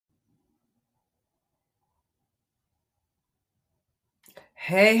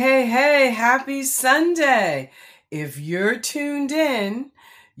Hey, hey, hey, happy Sunday. If you're tuned in,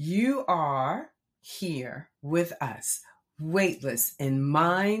 you are here with us, weightless in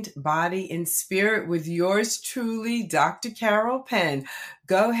mind, body, and spirit with yours truly, Dr. Carol Penn.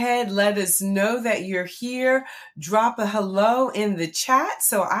 Go ahead, let us know that you're here. Drop a hello in the chat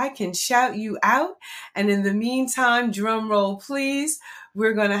so I can shout you out. And in the meantime, drum roll, please.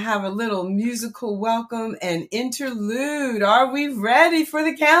 We're going to have a little musical welcome and interlude. Are we ready for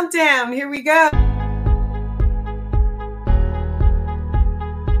the countdown? Here we go.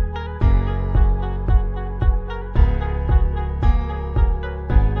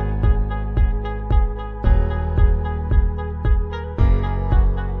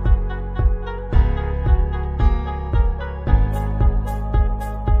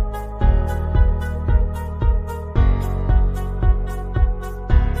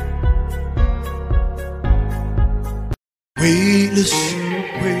 Weightless,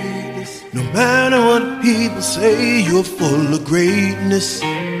 weightless. No matter what people say, you're full of greatness,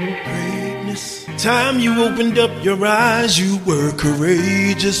 greatness. Time you opened up your eyes, you were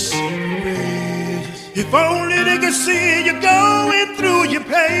courageous, courageous. If only they could see you going through your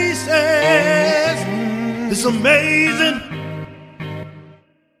paces. It's amazing.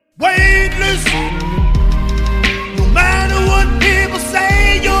 Weightless. No matter what people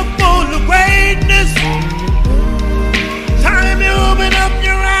say, you're full of greatness. Time you open up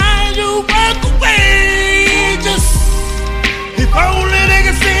your eyes, you walk away. Just if only they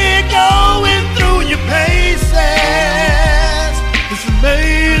could see it going through your paces. It's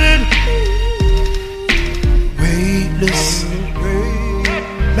amazing. Weightless.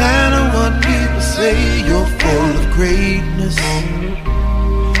 Matter what people say, you're full of greatness.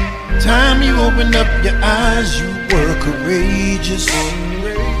 Time you open up your eyes, you were courageous.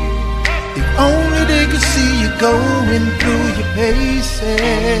 If only they could see you going through your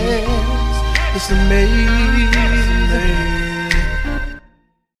paces. It's amazing.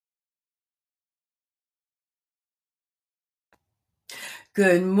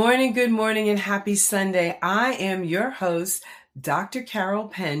 Good morning, and happy Sunday. I am your host, Dr. Carol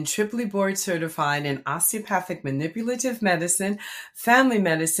Penn, triply board certified in osteopathic manipulative medicine, family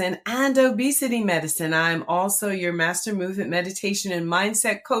medicine, and obesity medicine. I'm also your master movement meditation and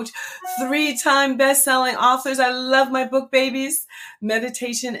mindset coach, 3-time best-selling authors. I love my book, babies.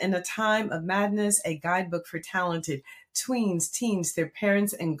 Meditation in a Time of Madness, a guidebook for talented tweens, teens, their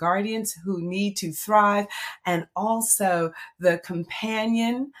parents and guardians who need to thrive, and also the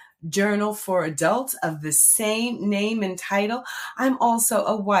companion journal for adults of the same name and title. I'm also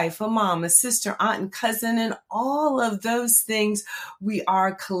a wife, a mom, a sister, aunt, and cousin, and all of those things we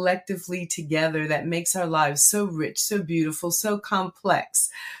are collectively together that makes our lives so rich, so beautiful, so complex,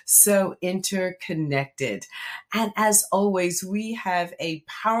 so interconnected. And as always, we have a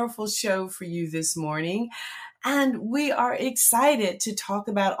powerful show for you this morning. And we are excited to talk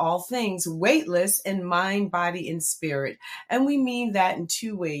about all things weightless in mind, body, and spirit. And we mean that in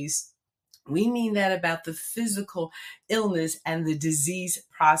two ways. We mean that about the physical illness and the disease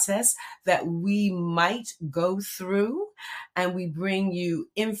process that we might go through. And we bring you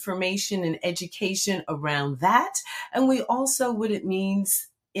information and education around that. And we also what it means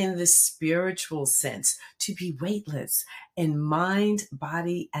in the spiritual sense, to be weightless in mind,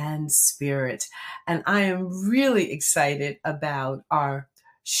 body, and spirit. And I am really excited about our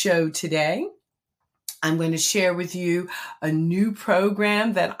show today. I'm going to share with you a new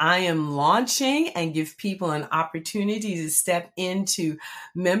program that I am launching and give people an opportunity to step into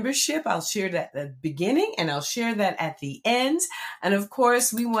membership. I'll share that at the beginning and I'll share that at the end. And of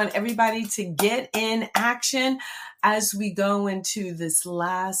course, we want everybody to get in action as we go into this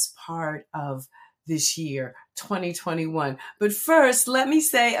last part of this year, 2021. But first, let me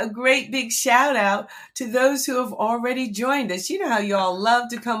say a great big shout out to those who have already joined us. You know how y'all love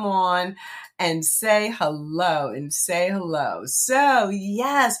to come on and say hello. So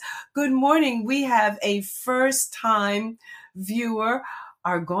yes, good morning. We have a first time viewer,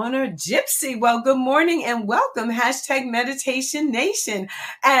 Argona Gypsy. Well, good morning and welcome. #Meditation Nation.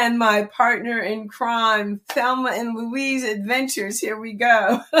 And my partner in crime, Thelma and Louise Adventures. Here we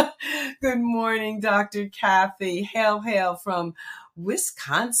go. Good morning, Dr. Kathy. Hail from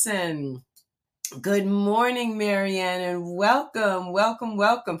Wisconsin. Good morning, Marianne, and welcome.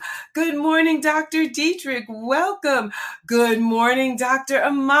 Good morning, Dr. Dietrich. Welcome. Good morning, Dr.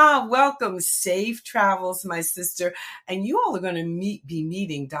 Amma. Welcome. Safe travels, my sister. And you all are going to be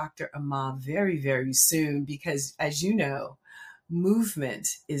meeting Dr. Amma very, very soon because, as you know, movement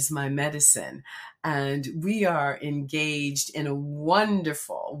is my medicine. And we are engaged in a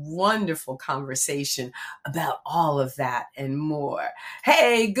wonderful, wonderful conversation about all of that and more.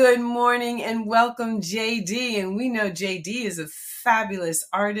 Hey, good morning and welcome, JD. And we know JD is a fabulous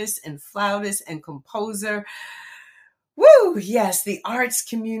artist and flautist and composer. Woo! Yes, the arts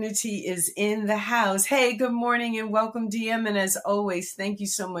community is in the house. Hey, good morning and welcome, DM. And as always, thank you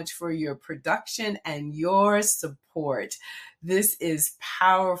so much for your production and your support. This is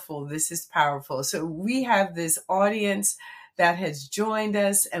powerful. This is powerful. So we have this audience that has joined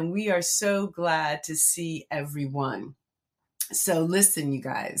us, and we are so glad to see everyone. So listen, you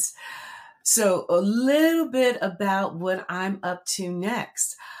guys. So a little bit about what I'm up to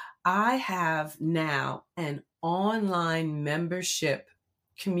next. I have now an online membership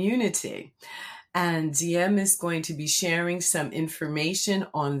community, and DM is going to be sharing some information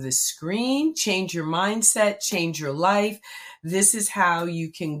on the screen. Change your mindset, change your life. This is how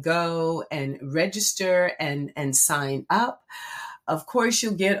you can go and register and sign up. Of course,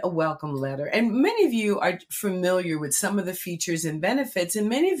 you'll get a welcome letter. And many of you are familiar with some of the features and benefits. And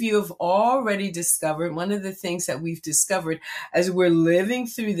many of you have already discovered one of the things that we've discovered as we're living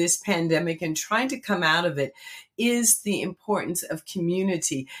through this pandemic and trying to come out of it is the importance of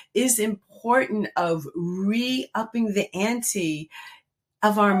community, is important of re-upping the ante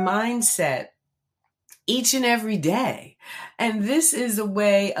of our mindset each and every day. And this is a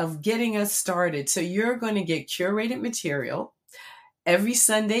way of getting us started. So you're going to get curated material every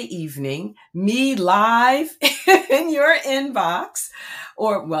Sunday evening, me live in your inbox,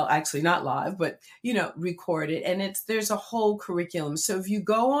 or, well, actually not live, but, recorded. And there's a whole curriculum. So if you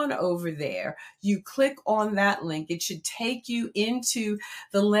go on over there, you click on that link, it should take you into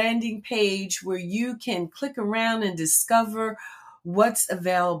the landing page where you can click around and discover what's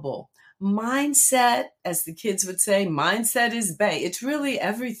available. Mindset, as the kids would say, mindset is bae. It's really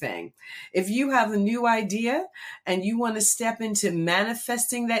everything. If you have a new idea and you want to step into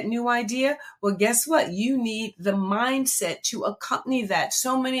manifesting that new idea, well, guess what? You need the mindset to accompany that.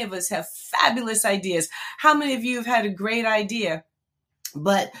 So many of us have fabulous ideas. How many of you have had a great idea,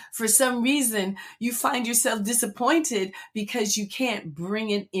 but for some reason you find yourself disappointed because you can't bring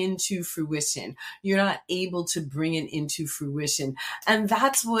it into fruition? You're not able to bring it into fruition. And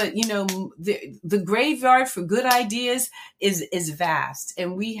that's what, the graveyard for good ideas is vast.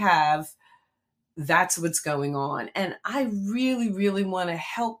 And that's what's going on. And I really, really want to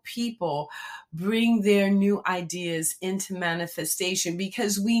help people bring their new ideas into manifestation,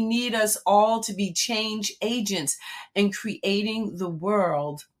 because we need us all to be change agents in creating the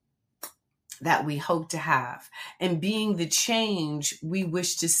world that we hope to have and being the change we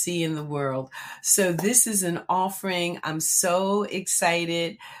wish to see in the world. So this is an offering. I'm so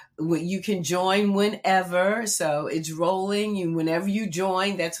excited. You can join whenever. So it's rolling. Whenever you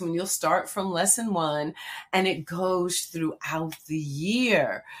join, that's when you'll start from lesson 1, and it goes throughout the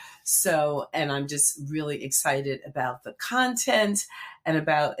year. So, and I'm just really excited about the content and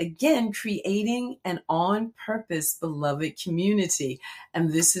about, again, creating an on-purpose beloved community.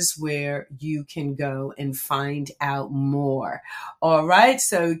 And this is where you can go and find out more. All right.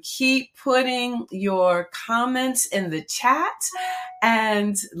 So keep putting your comments in the chat,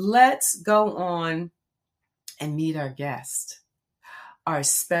 and let's go on and meet our guest, our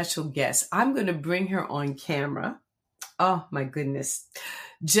special guest. I'm going to bring her on camera. Oh my goodness.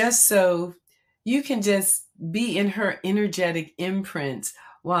 Just so you can just be in her energetic imprint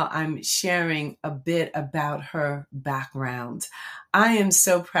while I'm sharing a bit about her background. I am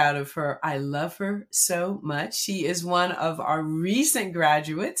so proud of her. I love her so much. She is one of our recent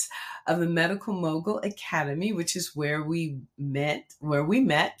graduates of the Medical Mogul Academy, which is where we met.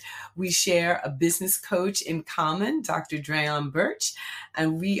 We share a business coach in common, Dr. Dreon Birch,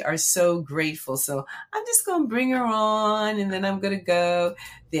 and we are so grateful. So I'm just going to bring her on, and then I'm going to go.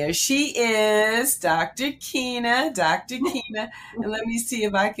 There she is, Dr. Keena. And let me see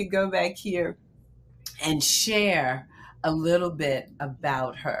if I could go back here and share a little bit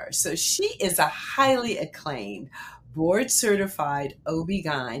about her. So she is a highly acclaimed, board-certified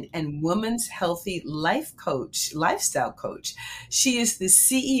OB-GYN and women's healthy lifestyle coach. She is the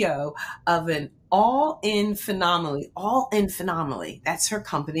CEO of an All in Phenomenally, that's her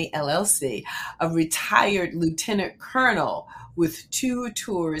company, LLC, a retired lieutenant colonel with 2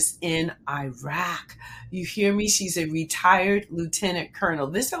 tours in Iraq. You hear me? She's a retired lieutenant colonel.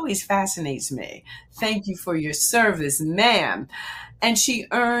 This always fascinates me. Thank you for your service, ma'am. And she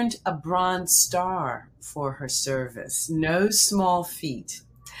earned a Bronze Star for her service. No small feat.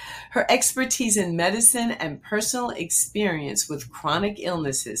 Her expertise in medicine and personal experience with chronic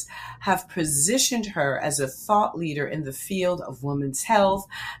illnesses have positioned her as a thought leader in the field of women's health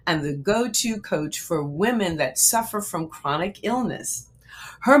and the go-to coach for women that suffer from chronic illness.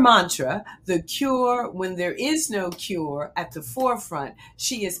 Her mantra, the cure when there is no cure, at the forefront,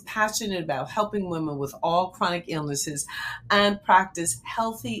 she is passionate about helping women with all chronic illnesses and practice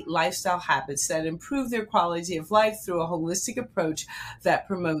healthy lifestyle habits that improve their quality of life through a holistic approach that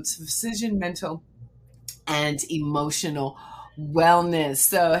promotes physical, mental, and emotional wellness.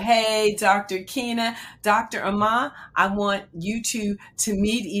 So, hey, Dr. Kina, Dr. Ama, I want you two to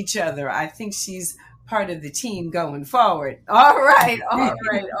meet each other. I think she's part of the team going forward. All right.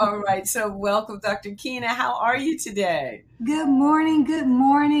 So welcome, Dr. Kina. How are you today? Good morning. Good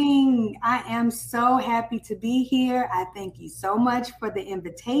morning. I am so happy to be here. I thank you so much for the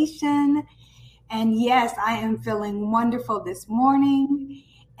invitation. And yes, I am feeling wonderful this morning.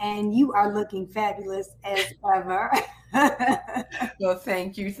 And you are looking fabulous as ever. Well,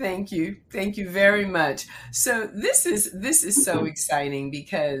 thank you. Thank you very much. So this is so exciting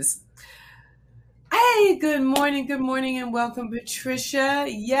because hey, good morning, and welcome, Patricia.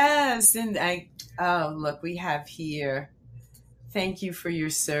 Yes, and look, we have here. Thank you for your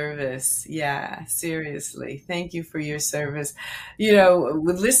service. Yeah, seriously, thank you for your service. You know,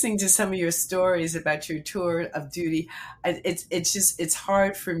 with listening to some of your stories about your tour of duty, it's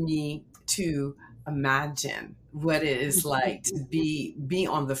hard for me to imagine what it is like to be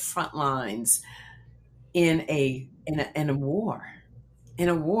on the front lines in a war. In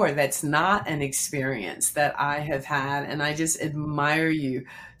a war that's not an experience that I have had, and I just admire you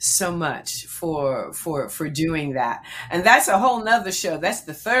so much for doing that. And that's a whole nother show. That's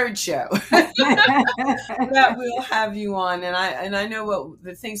the third show that we'll have you on. And I know what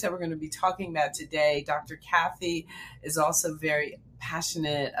the things that we're going to be talking about today. Dr. Kathy is also very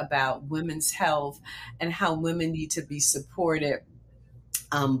passionate about women's health and how women need to be supported.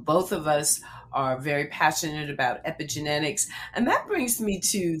 Both of us are very passionate about epigenetics. And that brings me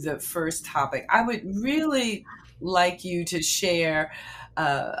to the first topic. I would really like you to share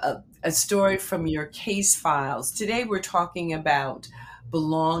a story from your case files. Today, we're talking about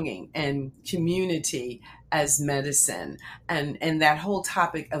belonging and community as medicine and that whole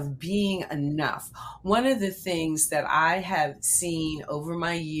topic of being enough. One of the things that I have seen over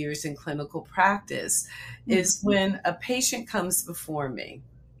my years in clinical practice is when a patient comes before me,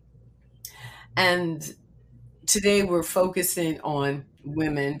 and today we're focusing on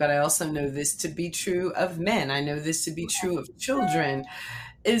women, but I also know this to be true of men. I know this to be true of children,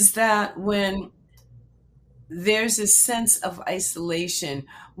 is that when there's a sense of isolation,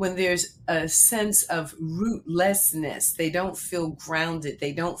 when there's a sense of rootlessness, they don't feel grounded,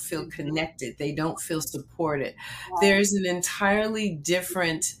 they don't feel connected, they don't feel supported. There's an entirely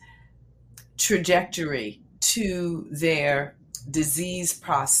different trajectory to their disease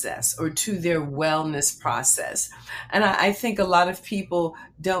process or to their wellness process. And I think a lot of people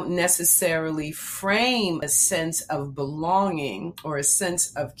don't necessarily frame a sense of belonging or a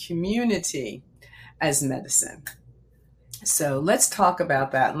sense of community as medicine. So let's talk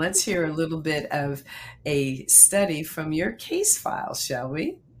about that, and let's hear a little bit of a study from your case file, shall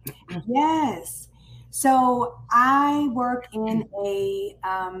we? Yes. So I work in a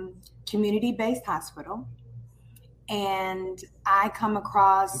community-based hospital, and I come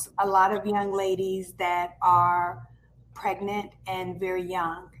across a lot of young ladies that are pregnant and very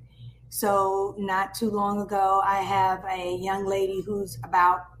young. So not too long ago, I have a young lady who's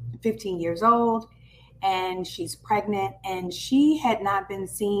about 15 years old, and she's pregnant, and she had not been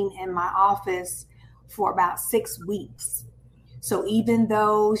seen in my office for about 6 weeks. So even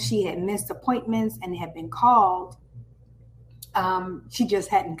though she had missed appointments and had been called, she just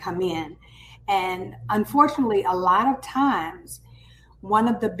hadn't come in. And unfortunately, a lot of times, one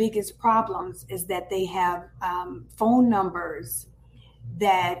of the biggest problems is that they have phone numbers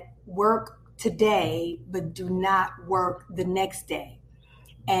that work today, but do not work the next day.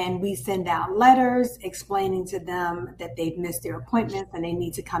 And we send out letters explaining to them that they've missed their appointments and they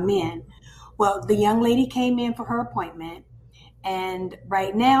need to come in. Well, the young lady came in for her appointment. And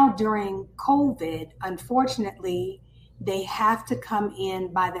right now during COVID, unfortunately, they have to come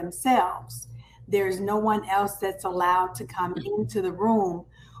in by themselves. There's no one else that's allowed to come into the room,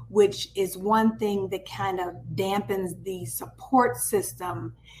 which is one thing that kind of dampens the support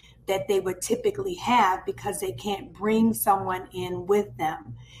system that they would typically have because they can't bring someone in with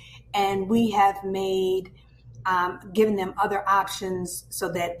them. And we have made, given them other options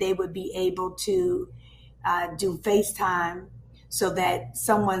so that they would be able to do FaceTime so that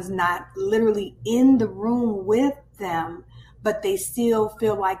someone's not literally in the room with them, but they still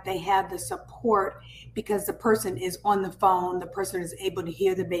feel like they have the support because the person is on the phone, the person is able to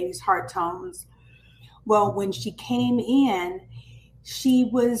hear the baby's heart tones. Well, when she came in, she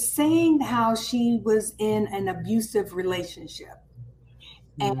was saying how she was in an abusive relationship.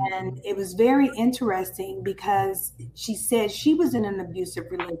 And it was very interesting because she said she was in an abusive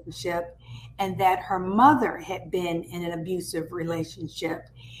relationship and that her mother had been in an abusive relationship.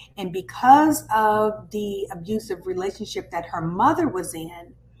 And because of the abusive relationship that her mother was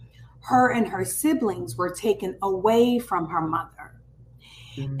in, her and her siblings were taken away from her mother.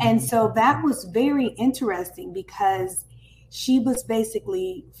 And so that was very interesting because she was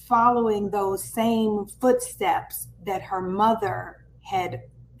basically following those same footsteps that her mother had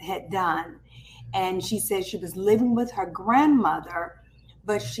done. And she said she was living with her grandmother,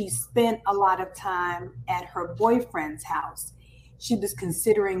 but she spent a lot of time at her boyfriend's house. She was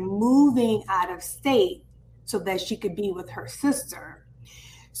considering moving out of state so that she could be with her sister.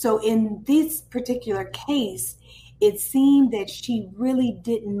 So in this particular case, it seemed that she really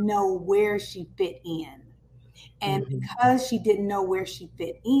didn't know where she fit in. And because she didn't know where she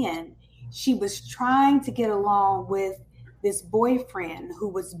fit in, she was trying to get along with this boyfriend who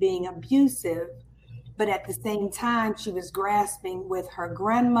was being abusive, but at the same time, she was grasping with her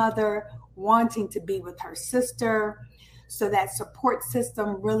grandmother, wanting to be with her sister. So that support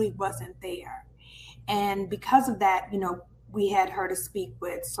system really wasn't there. And because of that, we had her to speak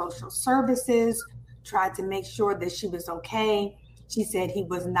with social services, tried to make sure that she was okay. She said he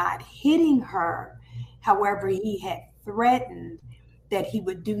was not hitting her. However, he had threatened that he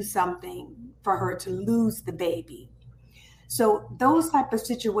would do something for her to lose the baby. So those type of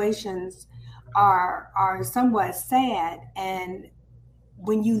situations are somewhat sad. And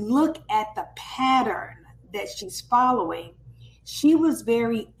when you look at the pattern that she's following, she was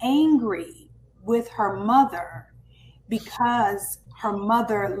very angry with her mother because her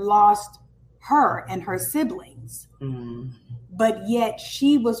mother lost her and her siblings. But yet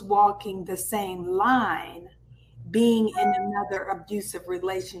she was walking the same line, being in another abusive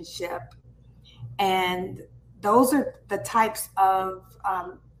relationship. And those are the types of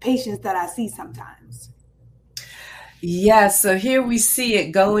patients that I see sometimes. Yeah, so here we see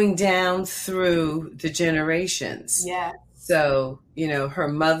it going down through the generations. Yeah. So, her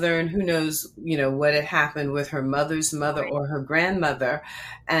mother, and who knows, what had happened with her mother's mother or her grandmother.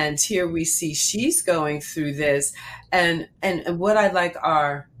 And here we see she's going through this. And what I'd like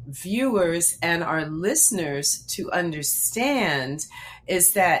our viewers and our listeners to understand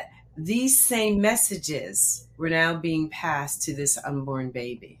is that these same messages were now being passed to this unborn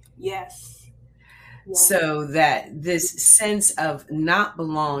baby. Yes. So that this sense of not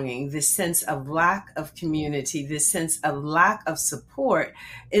belonging, this sense of lack of community, this sense of lack of support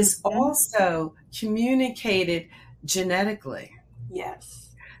is also communicated genetically.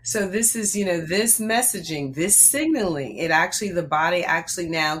 Yes. So this is, this messaging, this signaling, the body actually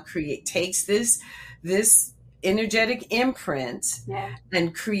now takes this energetic imprint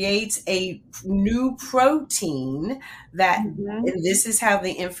and creates a new protein that, and this is how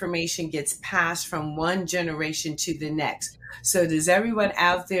the information gets passed from one generation to the next. So does everyone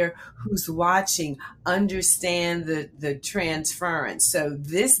out there who's watching understand the transference? So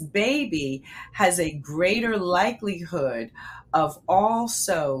this baby has a greater likelihood of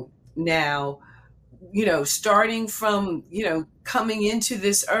also now, starting from, coming into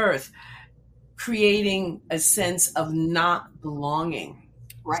this earth, creating a sense of not belonging.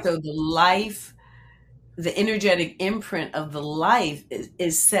 Right. So the energetic imprint of the life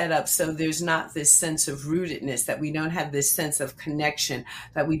is set up so there's not this sense of rootedness, that we don't have this sense of connection,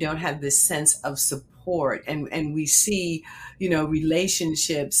 that we don't have this sense of support. And we see,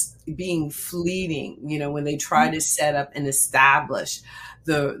 relationships being fleeting, when they try to set up and establish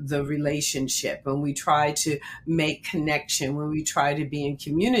the relationship, when we try to make connection, when we try to be in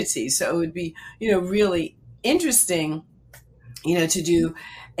community. So it would be, really interesting, to do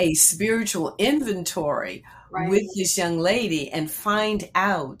a spiritual inventory with this young lady and find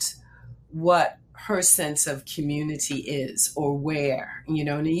out what her sense of community is, or where,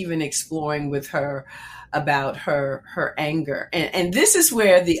 and even exploring with her about her anger. And this is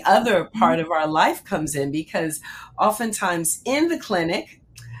where the other part of our life comes in, because oftentimes in the clinic,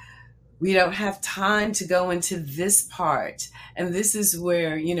 we don't have time to go into this part. And this is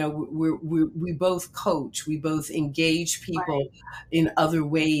where, we both coach, we both engage people in other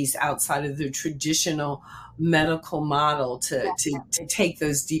ways outside of the traditional medical model to take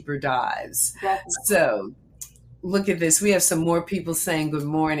those deeper dives. Definitely. So look at this. We have some more people saying good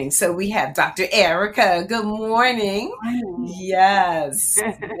morning. So we have Dr. Erica. Good morning. Yes.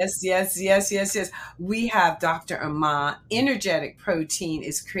 Yes. We have Dr. Amma. Energetic protein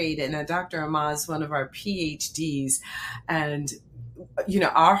is created. Now, Dr. Amma is one of our PhDs. And,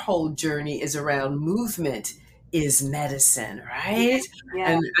 our whole journey is around movement is medicine, right?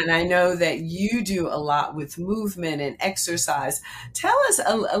 Yeah. And I know that you do a lot with movement and exercise. Tell us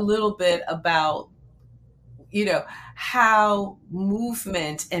a little bit about how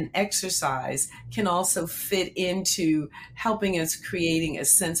movement and exercise can also fit into helping us creating a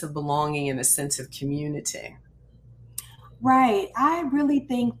sense of belonging and a sense of community. Right. I really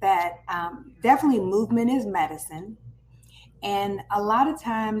think that definitely movement is medicine. And a lot of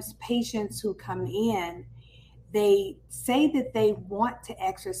times patients who come in, they say that they want to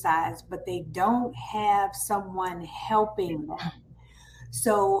exercise, but they don't have someone helping them.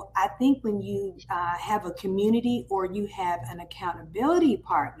 So I think when you have a community or you have an accountability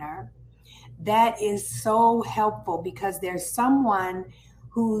partner, that is so helpful because there's someone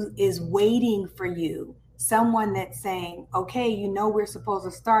who is waiting for you, someone that's saying, okay, we're supposed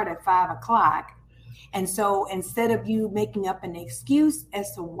to start at 5:00. And so instead of you making up an excuse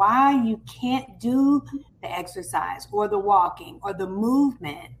as to why you can't do the exercise or the walking or the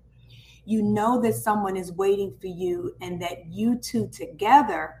movement, that someone is waiting for you and that you two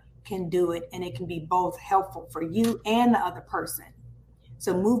together can do it, and it can be both helpful for you and the other person.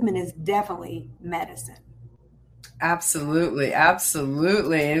 So movement is definitely medicine. Absolutely.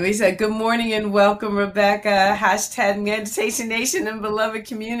 And we said, good morning and welcome, Rebecca. Hashtag Meditation Nation and beloved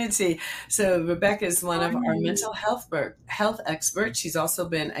community. So Rebecca is one of our mental health experts. She's also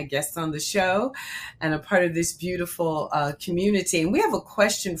been a guest on the show and a part of this beautiful community. And we have a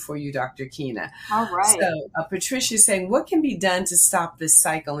question for you, Dr. Kina. All right. So Patricia is saying, what can be done to stop this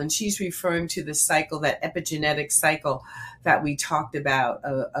cycle? And she's referring to the cycle, that epigenetic cycle that we talked about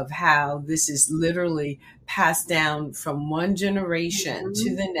of how this is literally passed down from one generation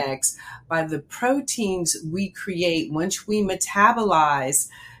to the next by the proteins we create once we metabolize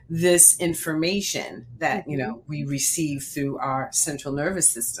this information that we receive through our central nervous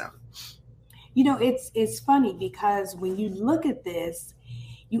system. It's funny because when you look at this,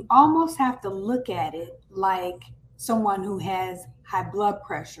 you almost have to look at it like someone who has high blood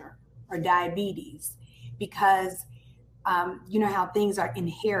pressure or diabetes, because how things are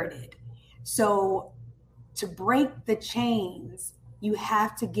inherited. So to break the chains, you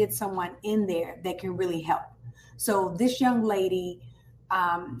have to get someone in there that can really help. So this young lady,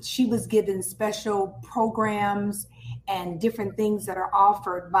 she was given special programs and different things that are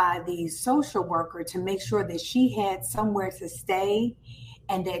offered by the social worker to make sure that she had somewhere to stay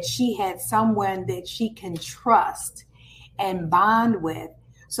and that she had someone that she can trust and bond with,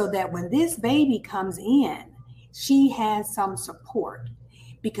 so that when this baby comes in, she has some support.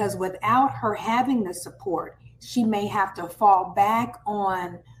 Because without her having the support, she may have to fall back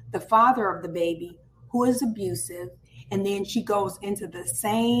on the father of the baby who is abusive. And then she goes into the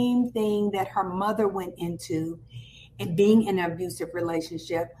same thing that her mother went into, and being in an abusive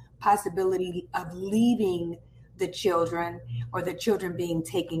relationship, possibility of leaving the children or the children being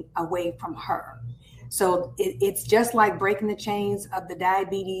taken away from her. So it's just like breaking the chains of the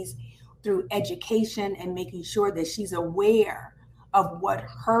diabetes through education and making sure that she's aware of what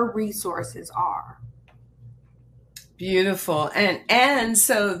her resources are. Beautiful. And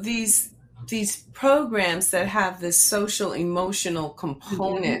so these programs that have this social emotional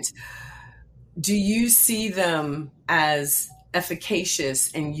component, do you see them as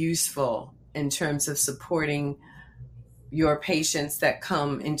efficacious and useful in terms of supporting your patients that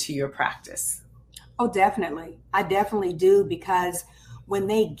come into your practice? Oh, definitely. I definitely do, because when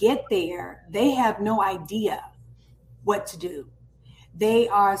they get there, they have no idea what to do. They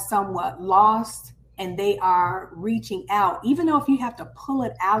are somewhat lost and they are reaching out, even though if you have to pull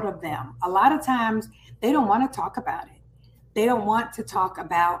it out of them, a lot of times they don't want to talk about it. They don't want to talk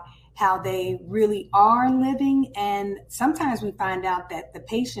about how they really are living. And sometimes we find out that the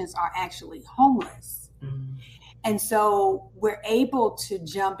patients are actually homeless. Mm-hmm. And so we're able to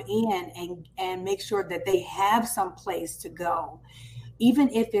jump in and make sure that they have some place to go, even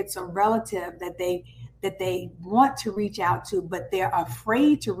if it's a relative that they want to reach out to, but they're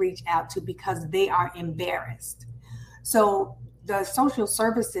afraid to reach out to because they are embarrassed. So the social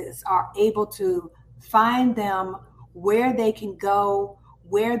services are able to find them where they can go,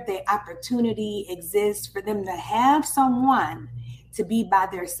 where the opportunity exists for them to have someone to be by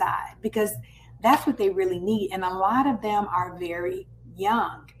their side, because that's what they really need. And a lot of them are very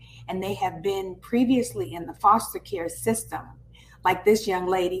young and they have been previously in the foster care system. Like this young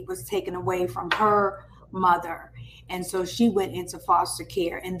lady was taken away from her mother. And so she went into foster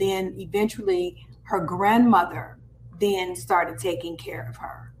care. And then eventually her grandmother then started taking care of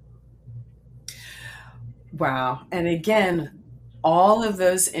her. Wow. And again, all of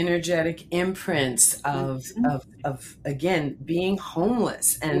those energetic imprints of again being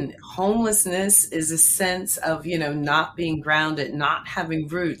homeless, and homelessness is a sense of not being grounded, not having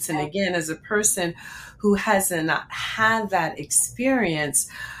roots. And again, as a person who hasn't had that experience,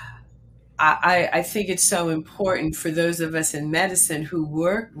 I think it's so important for those of us in medicine who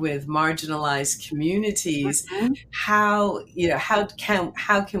work with marginalized communities. How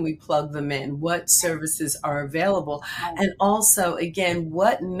can we plug them in? What services are available? And also, again,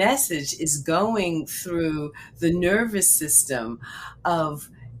 what message is going through the nervous system of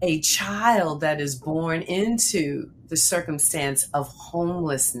a child that is born into the circumstance of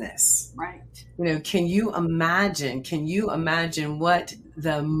homelessness? Right. Can you imagine what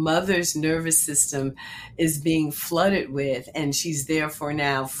the mother's nervous system is being flooded with? And she's therefore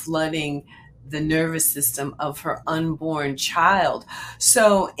now flooding the nervous system of her unborn child.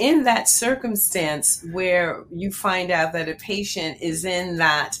 So in that circumstance where you find out that a patient is in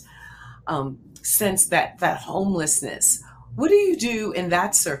that sense, that homelessness, what do you do in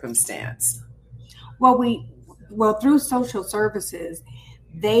that circumstance? Well, through social services,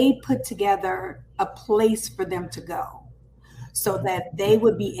 they put together a place for them to go so that they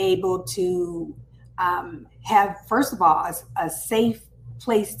would be able to have, first of all, a safe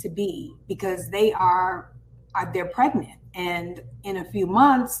place to be, because they're pregnant, and in a few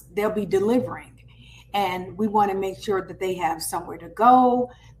months they'll be delivering, and we want to make sure that they have somewhere to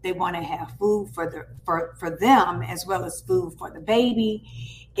go. They want to have food for them as well as food for the baby.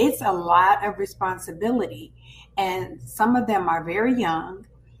 It's a lot of responsibility, and some of them are very young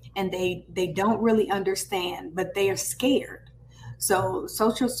and they don't really understand, but they are scared. So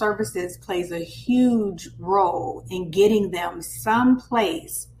social services plays a huge role in getting them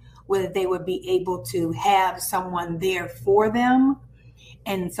someplace where they would be able to have someone there for them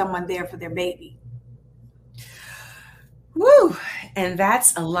and someone there for their baby. Woo! And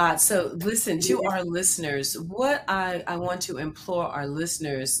that's a lot. So listen, to our listeners, what I want to implore our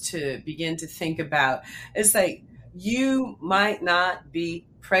listeners to begin to think about is, like, you might not be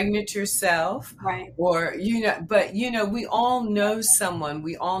pregnant yourself, right? Or, but we all know someone,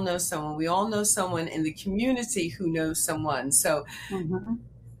 we all know someone in the community who knows someone. So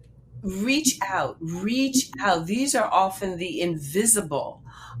reach out. These are often the invisible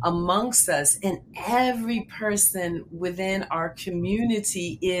amongst us, and every person within our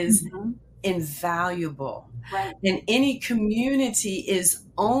community is invaluable. Right. And any community is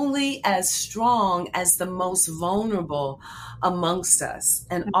only as strong as the most vulnerable amongst us.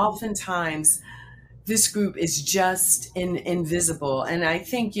 And oftentimes this group is just invisible. And I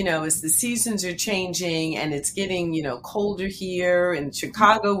think, as the seasons are changing and it's getting, colder here in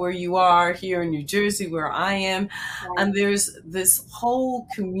Chicago where you are, here in New Jersey where I am, and there's this whole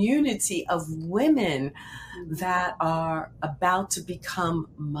community of women that are about to become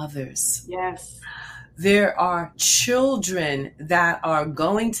mothers. Yes. There are children that are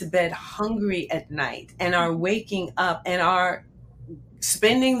going to bed hungry at night and are waking up and are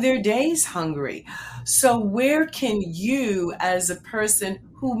spending their days hungry. So where can you, as a person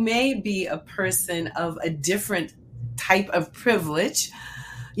who may be a person of a different type of privilege,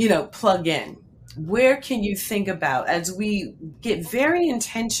 plug in? Where can you think about, as we get very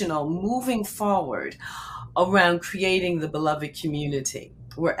intentional moving forward around creating the beloved community,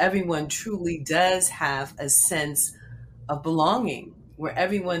 where everyone truly does have a sense of belonging, where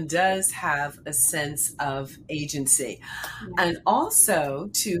everyone does have a sense of agency? And also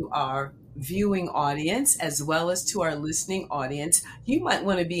to our viewing audience, as well as to our listening audience, you might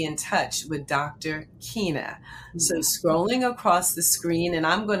want to be in touch with Dr. Kina. So scrolling across the screen, and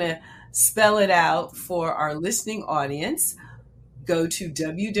I'm going to spell it out for our listening audience. Go to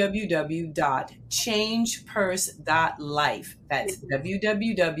www.changepurs.life. That's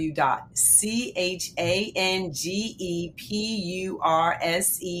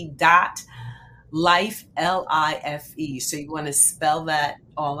www.changepurs.life, L-I-F-E. So you want to spell that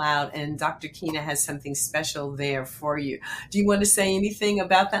all out, and Dr. Kina has something special there for you. Do you want to say anything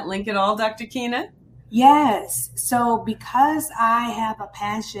about that link at all, Dr. Kina? Yes. So because I have a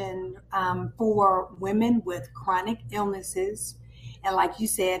passion for women with chronic illnesses, and like you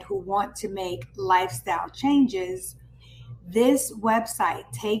said, who want to make lifestyle changes, this website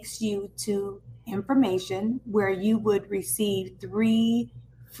takes you to information where you would receive 3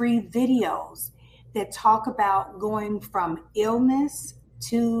 free videos that talk about going from illness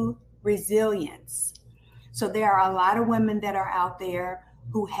to resilience. So there are a lot of women that are out there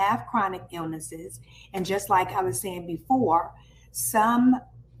who have chronic illnesses. And just like I was saying before, some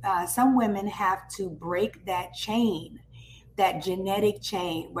women have to break that chain, that genetic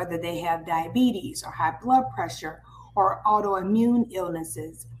chain, whether they have diabetes or high blood pressure or autoimmune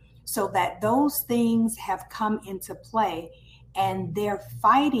illnesses, so that those things have come into play and they're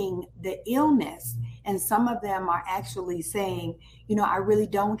fighting the illness. And some of them are actually saying, I really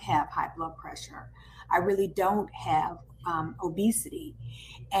don't have high blood pressure. I really don't have obesity.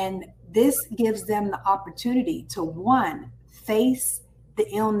 And this gives them the opportunity to, one, face the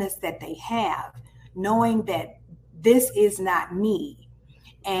illness that they have, knowing that this is not me.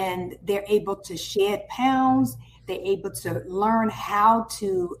 And they're able to shed pounds. They're able to learn how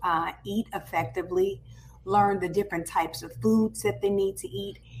to eat effectively, learn the different types of foods that they need to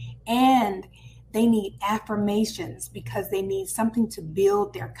eat. And they need affirmations because they need something to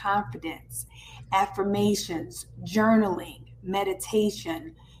build their confidence. Affirmations, journaling,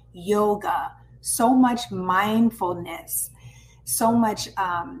 meditation, yoga, so much mindfulness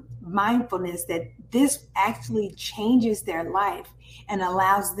that this actually changes their life and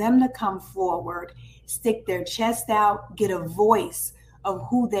allows them to come forward, stick their chest out, get a voice of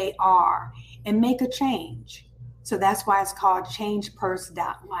who they are, and make a change. So that's why it's called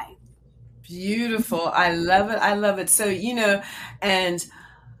ChangePurse.life. Beautiful. I love it. I love it. So, and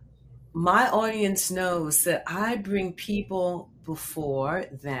my audience knows that I bring people before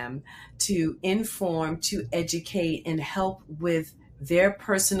them to inform, to educate, and help with their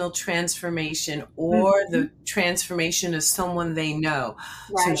personal transformation or the transformation of someone they know.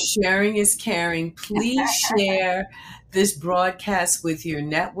 Right. So sharing is caring. Please share this broadcast with your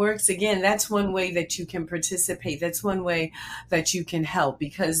networks. Again, that's one way that you can participate. That's one way that you can help,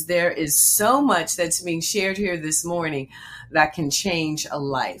 because there is so much that's being shared here this morning that can change a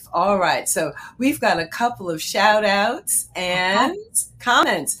life. All right. So we've got a couple of shout outs and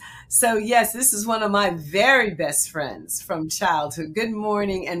comments. So yes, this is one of my very best friends from childhood. Good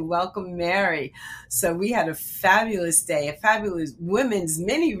morning and welcome, Mary. So we had a fabulous day, a fabulous women's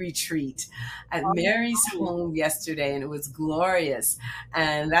mini retreat at Mary's home yesterday, and it was glorious.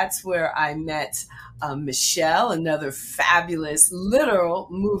 And that's where I met Michelle, another fabulous literal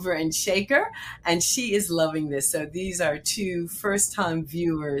mover and shaker, and she is loving this. So these are two first-time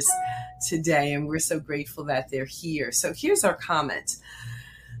viewers today, and we're so grateful that they're here. So here's our comment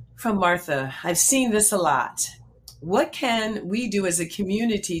from Martha. I've seen this a lot. What can we do as a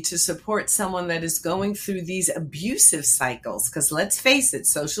community to support someone that is going through these abusive cycles? Because let's face it,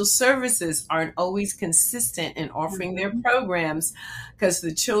 social services aren't always consistent in offering their programs because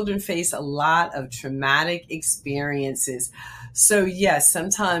the children face a lot of traumatic experiences. So yes,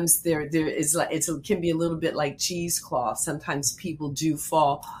 sometimes there is it can be a little bit like cheesecloth. Sometimes people do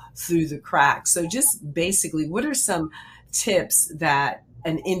fall through the cracks. So just basically, what are some tips that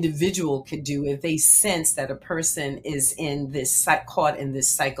an individual could do if they sense that a person is in this caught in this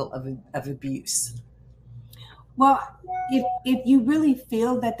cycle of abuse? Well, if you really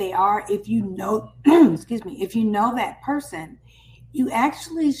feel that they are, if you know, if you know that person, you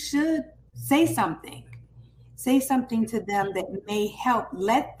actually should say something to them that may help.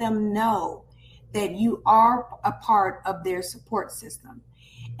 Let them know that you are a part of their support system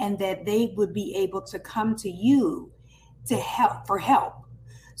and that they would be able to come to you to help.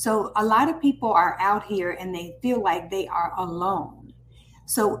 So a lot of people are out here and they feel like they are alone.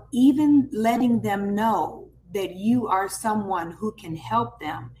 So even letting them know that you are someone who can help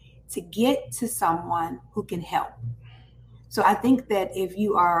them to get to someone who can help. So I think that if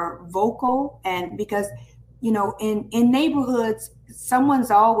you are vocal, and because, in neighborhoods, someone's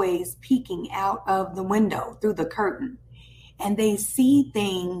always peeking out of the window through the curtain and they see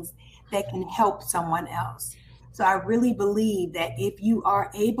things that can help someone else. So I really believe that if you are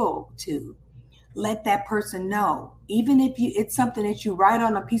able to let that person know, even if it's something that you write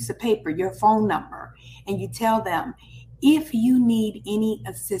on a piece of paper, your phone number, and you tell them, if you need any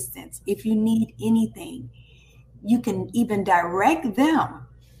assistance, if you need anything, you can even direct them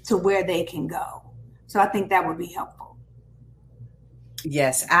to where they can go. So I think that would be helpful.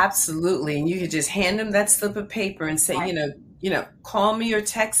 Yes, absolutely. And you could just hand them that slip of paper and say, right, call me or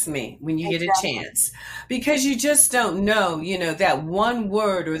text me when you get a chance, because you just don't know, that one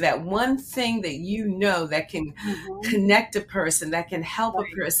word or that one thing that that can connect a person, that can help a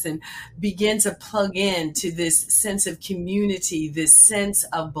person begin to plug in to this sense of community, this sense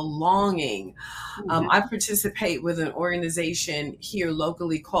of belonging. I participate with an organization here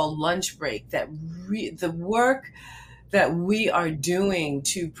locally called Lunch Break that the work that we are doing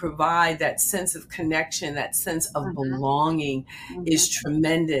to provide that sense of connection, that sense of belonging is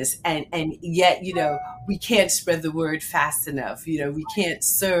tremendous. And yet, we can't spread the word fast enough. We can't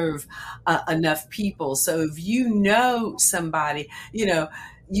serve enough people. So if you know somebody,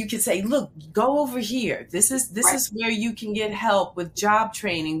 you can say, look, go over here. This is where you can get help with job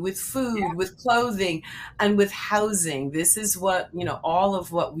training, with food, with clothing, and with housing. This is what, all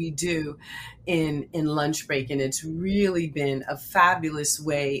of what we do in lunch break. And it's really been a fabulous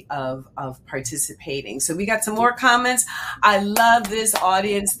way of participating. So we got some more comments. I love this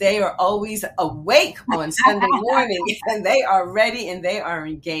audience. They are always awake on Sunday morning and they are ready and they are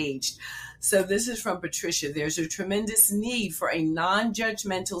engaged. So this is from Patricia. There's a tremendous need for a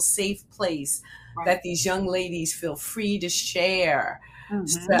non-judgmental, safe place that these young ladies feel free to share.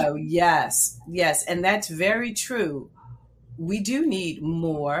 So yes. And that's very true. We do need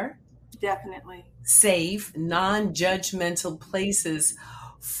more definitely safe, non-judgmental places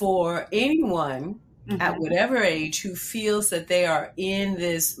for anyone at whatever age who feels that they are in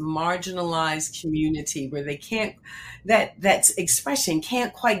this marginalized community where they can't, that expression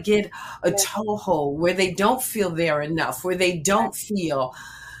can't quite get a toehold, where they don't feel they're enough, where they don't feel,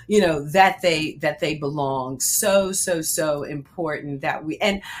 that they belong. So important that we,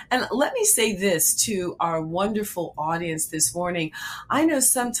 and let me say this to our wonderful audience this morning. I know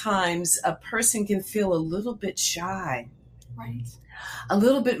sometimes a person can feel a little bit shy. Right. A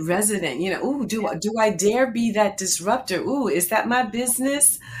little bit resident, do I dare be that disruptor? Ooh, is that my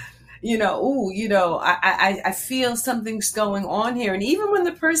business? I feel something's going on here. And even when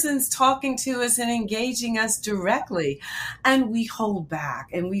the person's talking to us and engaging us directly, and we hold back.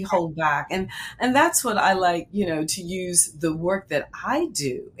 And that's what I like, to use the work that I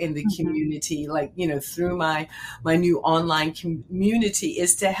do in the community, like, through my new online community,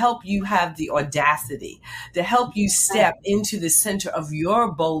 is to help you have the audacity, to help you step into the center of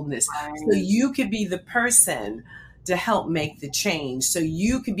your boldness so you could be the person to help make the change. So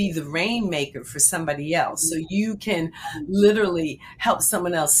you could be the rainmaker for somebody else. So you can literally help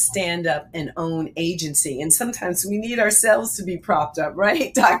someone else stand up and own agency. And sometimes we need ourselves to be propped up,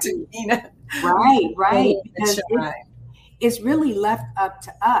 right, Dr. Keena? Right. Because it's really left up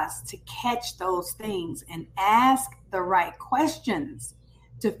to us to catch those things and ask the right questions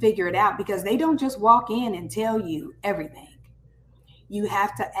to figure it out, because they don't just walk in and tell you everything. You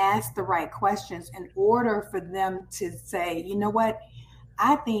have to ask the right questions in order for them to say, you know what,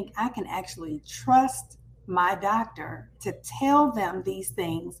 I think I can actually trust my doctor to tell them these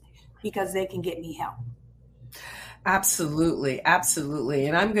things because they can get me help. Absolutely.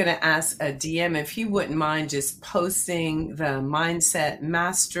 And I'm going to ask a DM if he wouldn't mind just posting the Mindset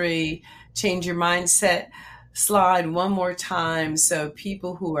Mastery, Change Your Mindset slide one more time, so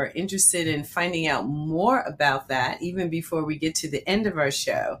people who are interested in finding out more about that, even before we get to the end of our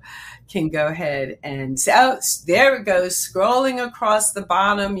show, can go ahead and there it goes, scrolling across the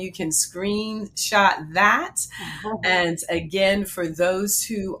bottom. You can screenshot that. And again, for those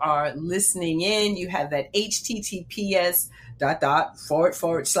who are listening in, you have that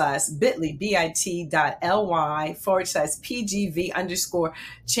https://bit.ly/PGV_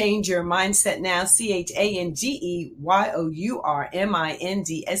 change your mindset now,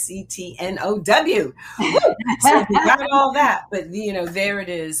 CHANGEYOURMINDSETNOW. So we got all that, but there it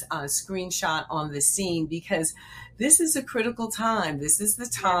is, screenshot on the scene, because this is a critical time. This is the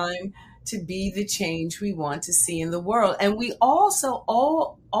time to be the change we want to see in the world. And we also,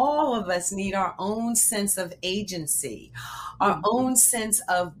 all of us need our own sense of agency, our own sense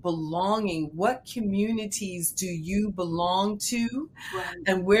of belonging. What communities do you belong to?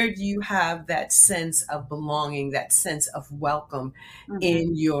 And where do you have that sense of belonging, that sense of welcome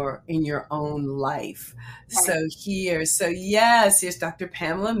in your own life? So yes, here's Dr.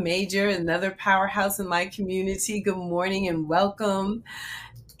 Pamela Major, another powerhouse in my community. Good morning and welcome.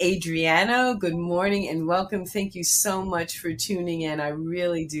 Adriano, good morning and welcome. Thank you so much for tuning in. I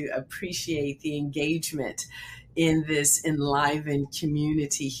really do appreciate the engagement in this enlivened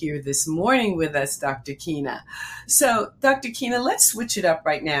community here this morning with us, Dr. Keena. So, Dr. Keena, let's switch it up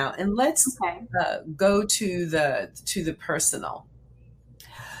right now and let's go to the personal.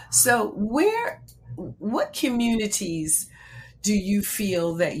 So, what communities do you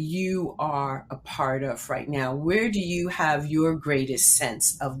feel that you are a part of right now? Where do you have your greatest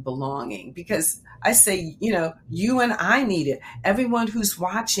sense of belonging? Because I say, you and I need it. Everyone who's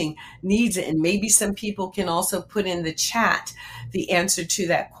watching needs it. And maybe some people can also put in the chat the answer to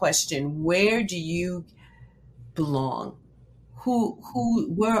that question. Where do you belong?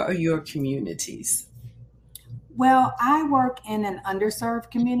 Where are your communities? Well, I work in an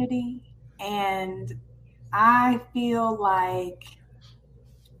underserved community, and I feel like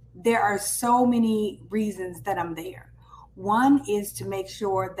there are so many reasons that I'm there. One is to make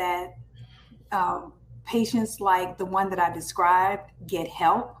sure that patients like the one that I described get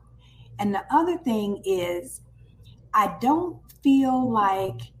help. And the other thing is, I don't feel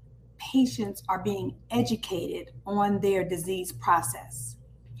like patients are being educated on their disease process.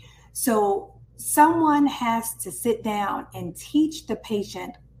 So someone has to sit down and teach the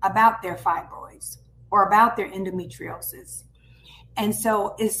patient about their fibroids or about their endometriosis. And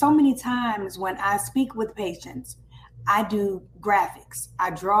so it's so many times when I speak with patients, I do graphics. I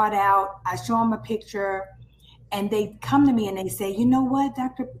draw it out, I show them a picture, and they come to me and they say, you know what,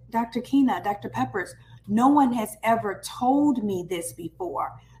 Dr. Keena, Dr. Peppers, no one has ever told me this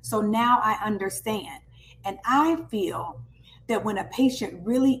before. So now I understand. And I feel that when a patient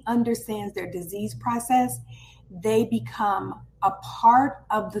really understands their disease process, they become a part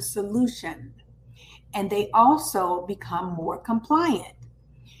of the solution. And they also become more compliant.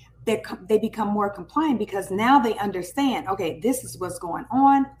 They become more compliant because now they understand, okay, this is what's going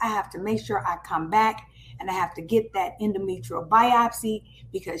on. I have to make sure I come back and I have to get that endometrial biopsy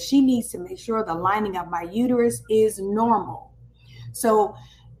because she needs to make sure the lining of my uterus is normal. So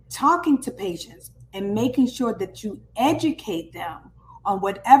talking to patients and making sure that you educate them on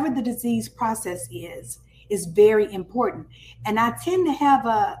whatever the disease process is very important. And I tend to have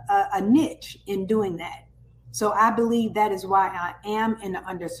a niche in doing that. So I believe that is why I am in the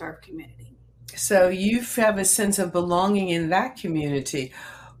underserved community. So you have a sense of belonging in that community.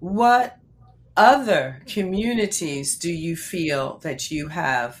 What other communities do you feel that you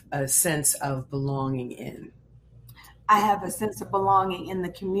have a sense of belonging in? I have a sense of belonging in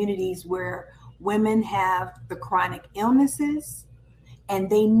the communities where women have the chronic illnesses and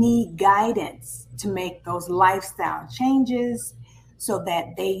they need guidance to make those lifestyle changes so that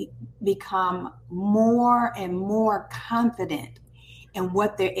they become more and more confident in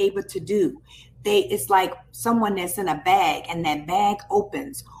what they're able to do. It's like someone that's in a bag and that bag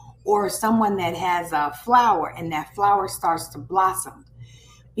opens, or someone that has a flower and that flower starts to blossom.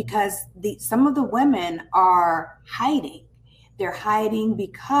 Because some of the women are hiding. They're hiding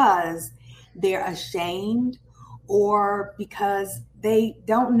because they're ashamed or because they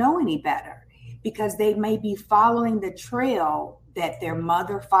don't know any better, because they may be following the trail that their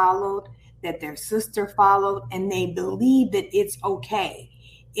mother followed, that their sister followed, and they believe that it's okay.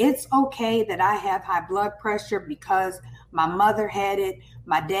 It's okay that I have high blood pressure because my mother had it,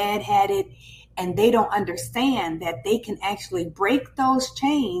 my dad had it, and they don't understand that they can actually break those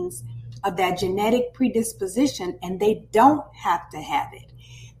chains of that genetic predisposition and they don't have to have it.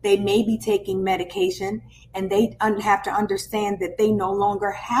 They may be taking medication and they have to understand that they no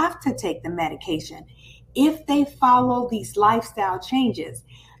longer have to take the medication if they follow these lifestyle changes,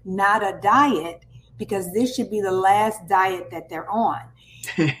 not a diet, because this should be the last diet that they're on.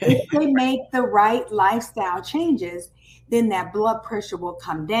 If they make the right lifestyle changes, then that blood pressure will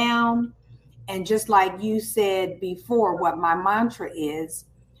come down. And just like you said before, what my mantra is,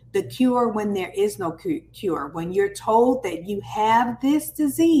 the cure when there is no cure. When you're told that you have this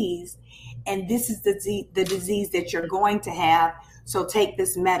disease and this is the disease that you're going to have, so take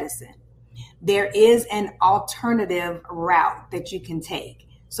this medicine. There is an alternative route that you can take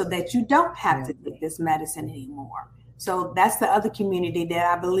so that you don't have to take this medicine anymore. So that's the other community that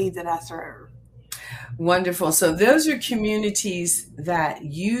I believe that I serve. Wonderful. So those are communities that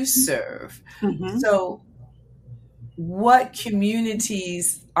you serve. Mm-hmm. So what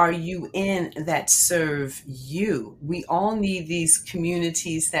communities are you in that serve you? We all need these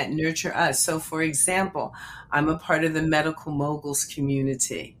communities that nurture us. So for example, I'm a part of the Medical Moguls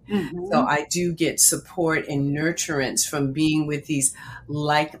community. Mm-hmm. So I do get support and nurturance from being with these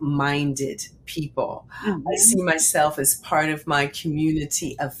like-minded people. Mm-hmm. I see myself as part of my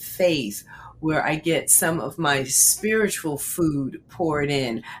community of faith, where I get some of my spiritual food poured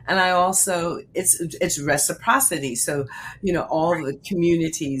in. And I also, it's reciprocity. So, all the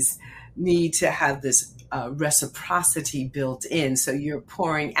communities need to have this reciprocity built in. So you're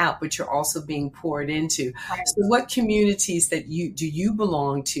pouring out, but you're also being poured into. Right. So what communities do you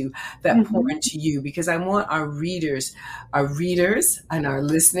belong to that mm-hmm. pour into you? Because I want our readers and our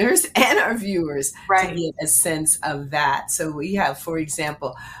listeners and our viewers right. to get a sense of that. So we have, for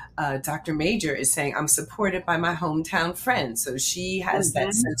example, Dr. Major is saying, I'm supported by my hometown friends. So she has mm-hmm.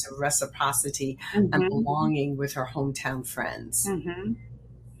 that sense of reciprocity mm-hmm. and belonging with her hometown friends. Mm-hmm.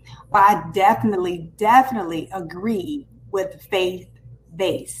 Well, I definitely agree with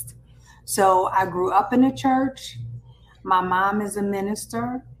faith-based. So I grew up in a church. My mom is a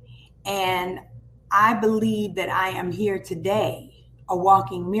minister. And I believe that I am here today a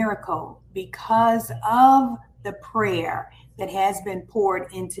walking miracle because of the prayer that has been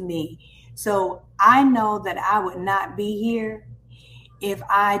poured into me. So I know that I would not be here if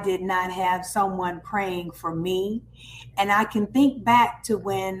I did not have someone praying for me. And I can think back to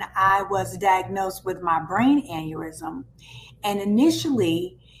when I was diagnosed with my brain aneurysm. And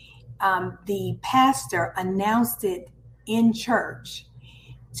initially, the pastor announced it in church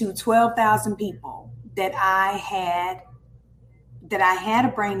to 12,000 people that I had a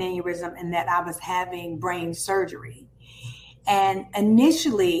brain aneurysm and that I was having brain surgery. And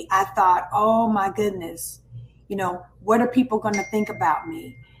initially I thought, oh my goodness, what are people going to think about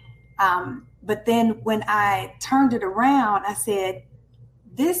me? But then when I turned it around, I said,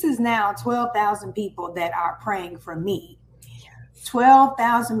 this is now 12,000 people that are praying for me.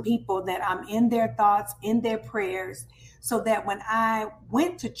 12,000 people that I'm in their thoughts, in their prayers, so that when I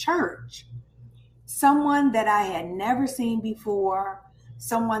went to church, someone that I had never seen before,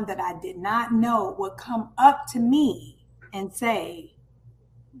 someone that I did not know would come up to me and say,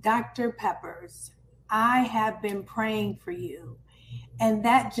 Dr. Peppers, I have been praying for you. And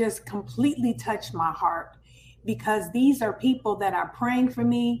that just completely touched my heart, because these are people that are praying for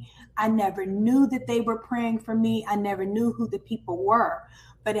me. I never knew that they were praying for me. I never knew who the people were,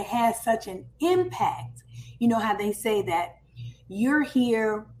 but it has such an impact. You know how they say that you're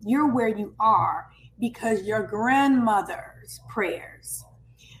here, you're where you are because your grandmother's prayers.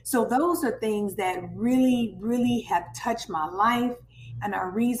 So those are things that really, really have touched my life and are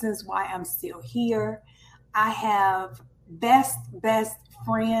reasons why I'm still here. I have best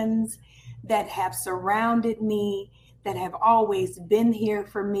friends that have surrounded me, that have always been here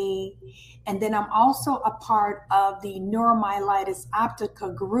for me. And then I'm also a part of the Neuromyelitis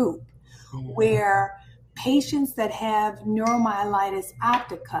Optica group, where patients that have neuromyelitis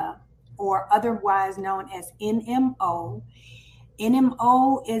optica, or otherwise known as NMO.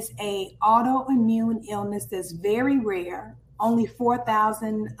 NMO is a autoimmune illness that's very rare, only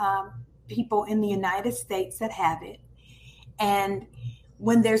 4,000 people in the United States that have it. And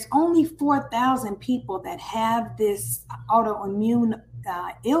when there's only 4,000 people that have this autoimmune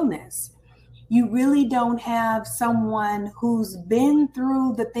illness, you really don't have someone who's been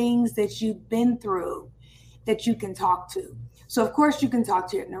through the things that you've been through that you can talk to. So of course you can talk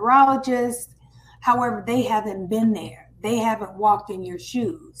to your neurologist. However, they haven't been there. They haven't walked in your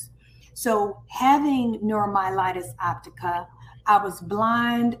shoes. So having neuromyelitis optica, I was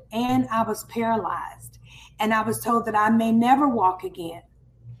blind and I was paralyzed. And I was told that I may never walk again.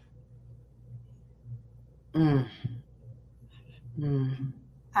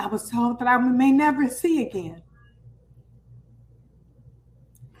 I was told that I may never see again.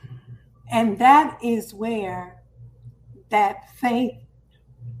 And that is where that faith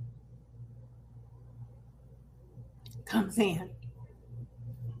comes in.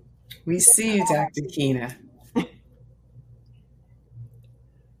 We see you, Dr. Kina.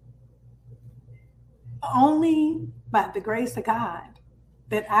 Only by the grace of God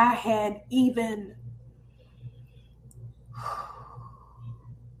that I had even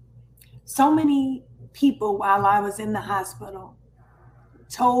so many people while I was in the hospital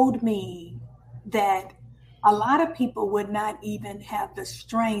told me that a lot of people would not even have the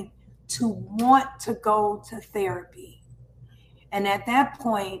strength to want to go to therapy. And at that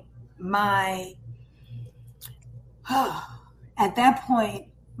point, my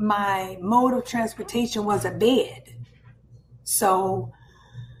mode of transportation was a bed. So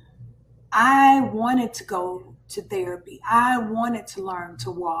I wanted to go to therapy. I wanted to learn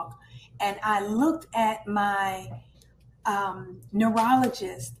to walk. And I looked at my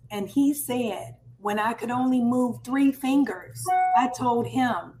neurologist, and he said, when I could only move 3 fingers, I told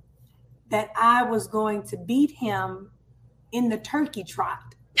him that I was going to beat him in the turkey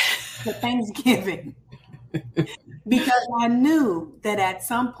trot for Thanksgiving. Because I knew that at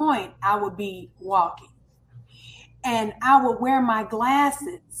some point I would be walking. And I would wear my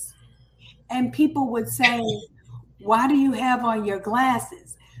glasses. And people would say, why do you have on your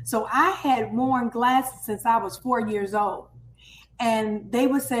glasses? So I had worn glasses since I was 4 years old. And they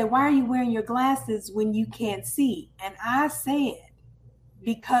would say, why are you wearing your glasses when you can't see? And I said,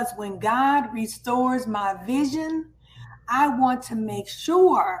 because when God restores my vision, I want to make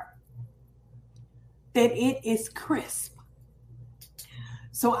sure that it is crisp.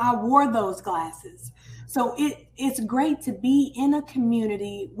 So I wore those glasses. So it's great to be in a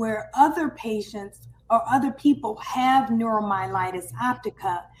community where other patients or other people have neuromyelitis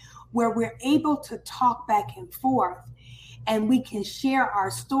optica, where we're able to talk back and forth and we can share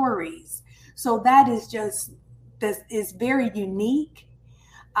our stories. So that is very unique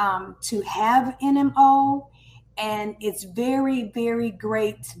to have NMO. And it's very, very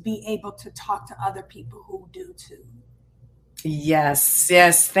great to be able to talk to other people who do too. Yes,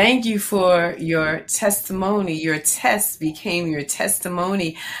 yes. Thank you for your testimony. Your test became your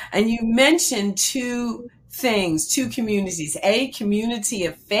testimony. And you mentioned two things, two communities, a community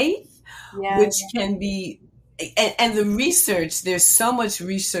of faith, which Yes. can be, and the research, there's so much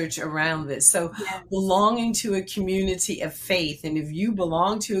research around this. So Yes. belonging to a community of faith, and if you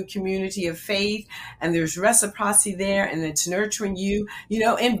belong to a community of faith and there's reciprocity there and it's nurturing you,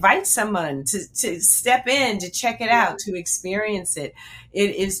 invite someone to step in, to check it out, to experience it.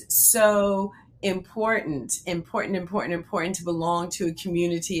 It is so important to belong to a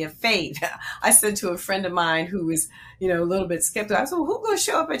community of faith. I said to a friend of mine who was, a little bit skeptical, I said, well, who's going to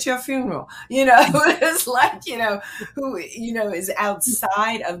show up at your funeral? It's like, who, is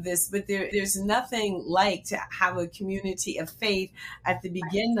outside of this, but there's nothing like to have a community of faith at the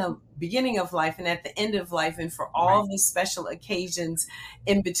beginning of life and at the end of life, and for all the special occasions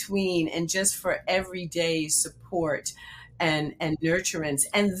in between, and just for everyday support and nurturance.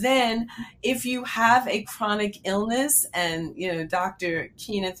 And then if you have a chronic illness, and Dr.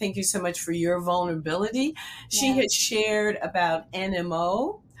 Keena, thank you so much for your vulnerability. She had shared about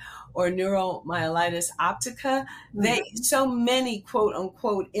NMO, or neuromyelitis optica. So many quote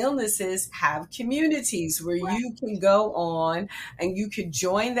unquote illnesses have communities where you can go on and you could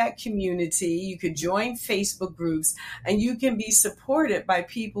join that community. You could join Facebook groups, and you can be supported by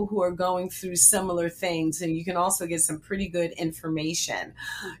people who are going through similar things. And you can also get some pretty good information.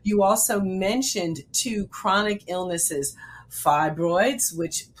 You also mentioned two chronic illnesses, fibroids,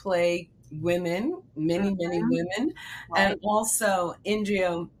 which plague women, many women, and also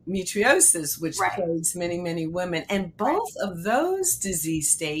endometriosis, which plagues many women. And both of those disease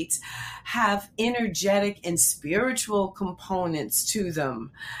states have energetic and spiritual components to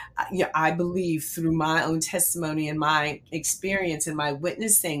them. I believe, through my own testimony and my experience and my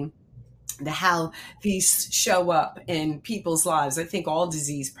witnessing, how these show up in people's lives. I think all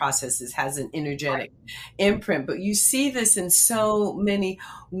disease processes has an energetic imprint, but you see this in so many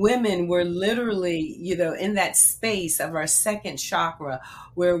women. We're literally, in that space of our second chakra,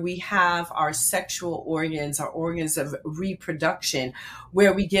 where we have our sexual organs, our organs of reproduction,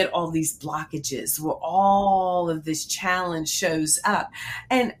 where we get all these blockages, where all of this challenge shows up.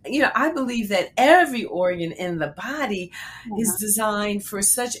 And, I believe that every organ in the body is designed for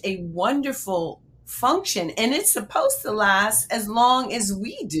such a wonderful function, and it's supposed to last as long as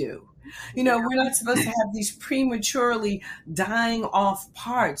we do. We're not supposed to have these prematurely dying off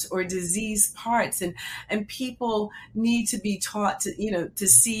parts or diseased parts, and people need to be taught to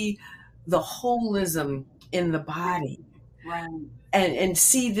see the holism in the body. And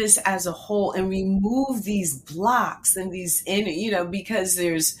see this as a whole, and remove these blocks and these because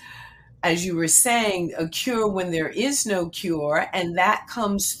there's, as you were saying, a cure when there is no cure, and that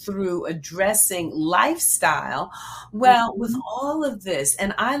comes through addressing lifestyle. Well, with all of this,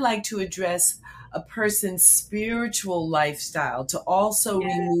 and I like to address a person's spiritual lifestyle to also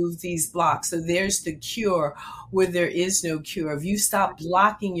remove these blocks. So there's the cure where there is no cure. If you stop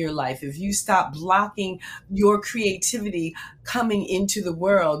blocking your life, if you stop blocking your creativity coming into the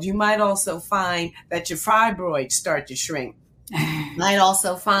world, you might also find that your fibroids start to shrink. Might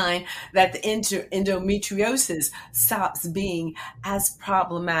also find that the endometriosis stops being as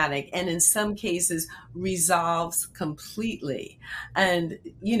problematic, and in some cases resolves completely. And,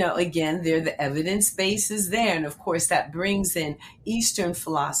 again, the evidence base is there. And of course, that brings in Eastern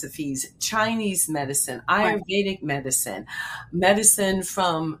philosophies, Chinese medicine, Ayurvedic medicine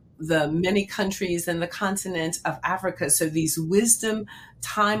from the many countries in the continent of Africa. So these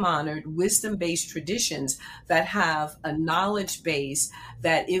time-honored, wisdom-based traditions that have a knowledge base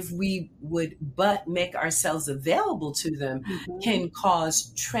that, if we would but make ourselves available to them, can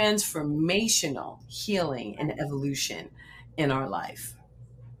cause transformational healing and evolution in our life.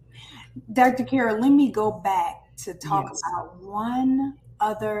 Dr. Kara, let me go back to talk about one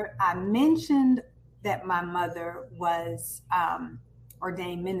other. I mentioned that my mother was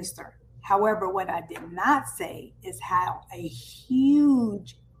ordained minister. However, what I did not say is how a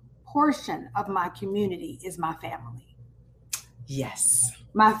huge portion of my community is my family. Yes.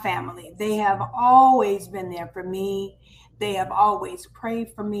 My family. They have always been there for me. They have always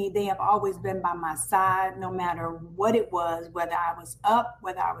prayed for me. They have always been by my side, no matter what it was, whether I was up,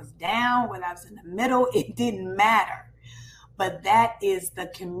 whether I was down, whether I was in the middle, it didn't matter. But that is the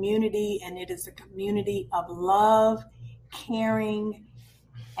community, and it is a community of love, caring,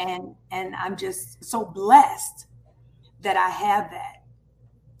 and I'm just so blessed that I have that.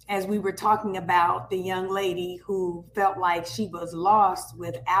 As we were talking about the young lady who felt like she was lost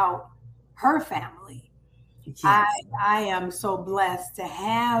without her family. I Yes. I am so blessed to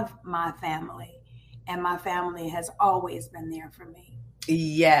have my family, and my family has always been there for me.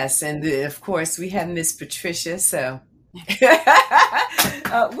 Yes, and of course we have Miss Patricia. So,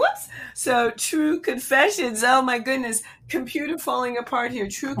 whoops. So, True Confessions. Oh my goodness, computer falling apart here.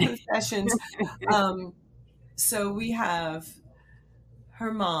 True Confessions. Um, so we have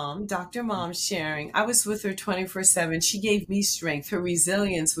her mom, Dr. Mom, sharing. I was with her 24/7. She gave me strength. Her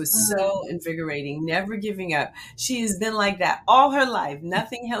resilience was so invigorating, never giving up. She has been like that all her life.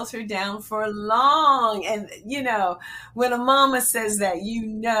 Nothing held her down for long. And, when a mama says that,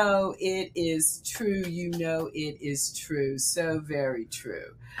 it is true. It is true. So very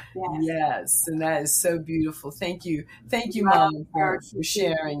true. Yes. Yes. And that is so beautiful. Thank you. Thank you, Love Mom, her for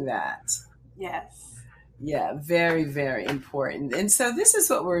sharing that. Yes. Yeah, very, very important. And so this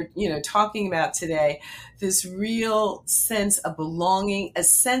is what we're, talking about today, this real sense of belonging, a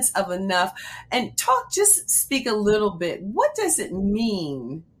sense of enough. And just speak a little bit. What does it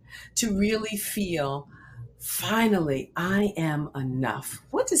mean to really feel, finally, I am enough?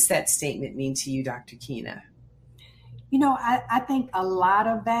 What does that statement mean to you, Dr. Kina? I think a lot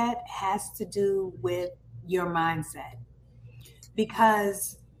of that has to do with your mindset,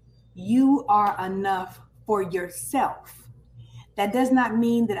 because you are enough for yourself. That does not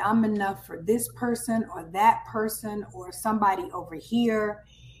mean that I'm enough for this person or that person or somebody over here.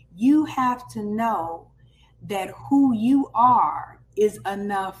 You have to know that who you are is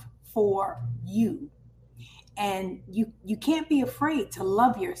enough for you. And you can't be afraid to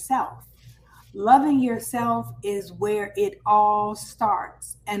love yourself. Loving yourself is where it all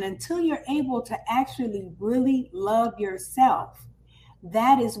starts. And until you're able to actually really love yourself,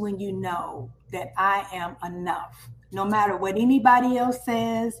 that is when you know that I am enough. No matter what anybody else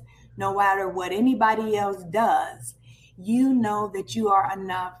says, no matter what anybody else does, you know that you are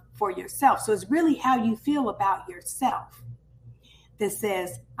enough for yourself. So it's really how you feel about yourself that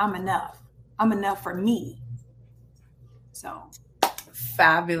says, I'm enough. I'm enough for me. So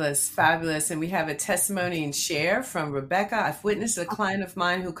fabulous, fabulous. And we have a testimony and share from Rebecca. I've witnessed a client of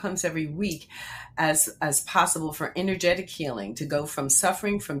mine who comes every week as possible for energetic healing, to go from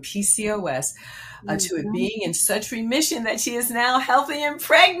suffering from PCOS to it being in such remission that she is now healthy and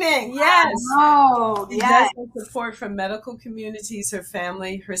pregnant. Yes. Oh, yes. Support from medical communities, her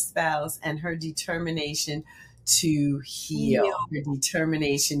family, her spouse, and her determination to heal.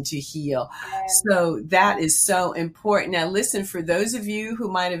 So that is so important. Now, listen, for those of you who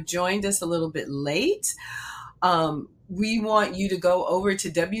might have joined us a little bit late, we want you to go over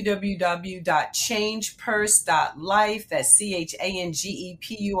to www.changepurse.life. That's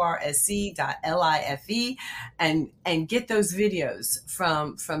CHANGEPURSE.LIFE and get those videos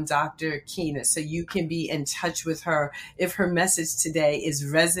from Dr. Kina, so you can be in touch with her if her message today is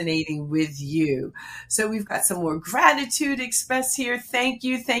resonating with you. So we've got some more gratitude expressed here. Thank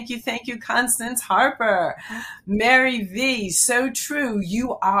you, Constance Harper. Mary V, so true.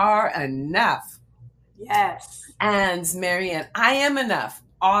 You are enough. Yes. And Marianne, I am enough.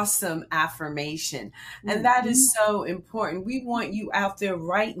 Awesome affirmation. And that is so important. We want you out there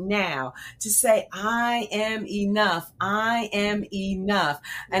right now to say, I am enough. I am enough.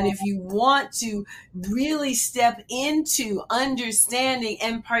 And if you want to really step into understanding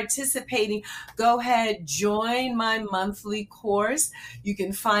and participating, go ahead, join my monthly course. You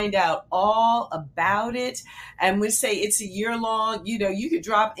can find out all about it. And we say it's a year long, you could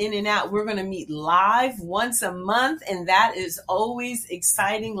drop in and out. We're going to meet live once a month, and that is always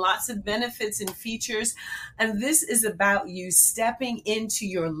exciting. Lots of benefits and features. And this is about you stepping into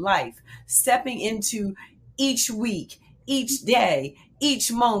your life, stepping into each week, each day,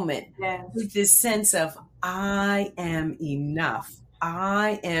 each moment with this sense of I am enough.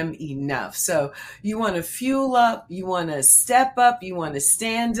 I am enough. So you want to fuel up, you want to step up, you want to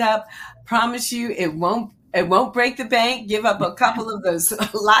stand up. Promise you it won't break the bank. Give up a couple of those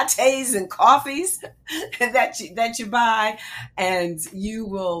lattes and coffees that you buy, and you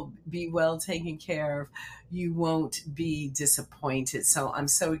will be well taken care of. You won't be disappointed. So I'm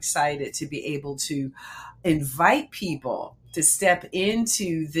so excited to be able to invite people to step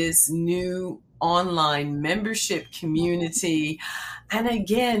into this new online membership community. And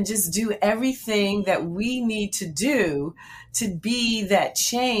again, just do everything that we need to do to be that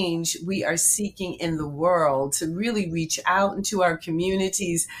change we are seeking in the world, to really reach out into our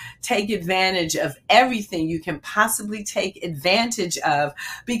communities, take advantage of everything you can possibly take advantage of,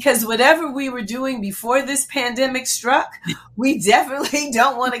 because whatever we were doing before this pandemic struck, we definitely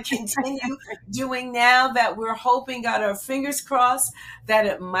don't want to continue doing now that we're hoping, got our fingers crossed, that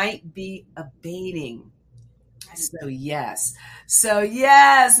it might be abating. So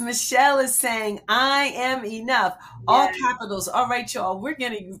yes, Michelle is saying, I am enough. All capitals. All right, y'all, we're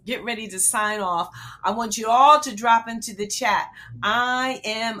going to get ready to sign off. I want you all to drop into the chat. I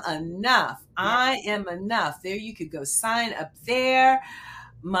am enough. I am enough. There, you could go sign up there.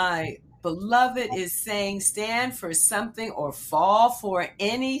 My beloved is saying, stand for something or fall for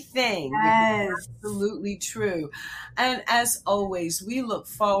anything. Yes. Absolutely true. And as always, we look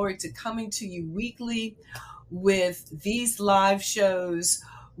forward to coming to you weekly with these live shows.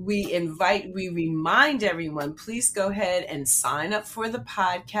 We remind everyone, please go ahead and sign up for the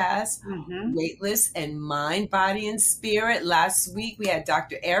podcast, Weightless and Mind, Body, and Spirit. Last week, we had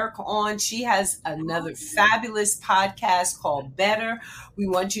Dr. Erica on. She has another fabulous podcast called Better. We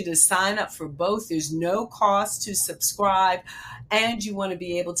want you to sign up for both. There's no cost to subscribe, and you want to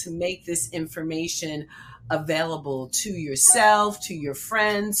be able to make this information available to yourself, to your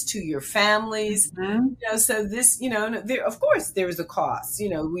friends, to your families. So this, there, of course, there is a cost.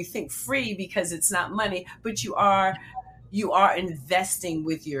 We think free because it's not money, but you are investing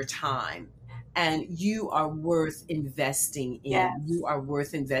with your time, and you are worth investing in. Yes. You are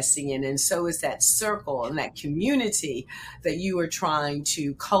worth investing in. And so is that circle and that community that you are trying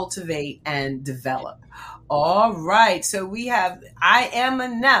to cultivate and develop. All right. So we have I Am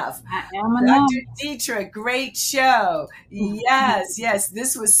Enough. I Am Enough. Dr. Dietrich, great show. Yes.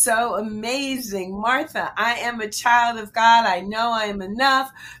 This was so amazing. Martha, I am a child of God. I know I am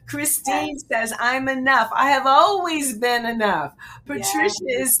enough. Christine says, I'm enough. I have always been enough. Patricia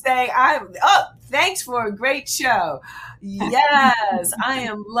is saying, thanks for a great show. Yes, I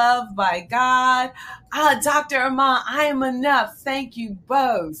am loved by God. Dr. Armand, I am enough. Thank you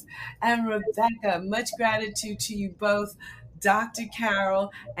both. And Rebecca, much gratitude to you both, Dr.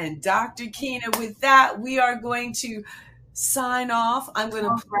 Carol and Dr. Keena. With that, we are going to sign off. I'm going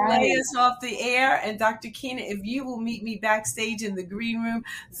to play us off the air. And Dr. Keena, if you will meet me backstage in the green room,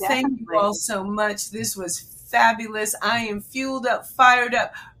 thank you all so much. This was fabulous. I am fueled up, fired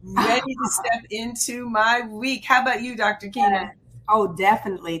up, ready to step into my week. How about you, Dr. Keena? Oh,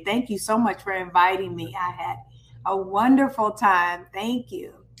 definitely. Thank you so much for inviting me. I had a wonderful time. Thank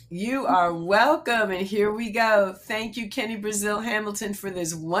you. You are welcome. And here we go. Thank you, Kenny Brazil Hamilton, for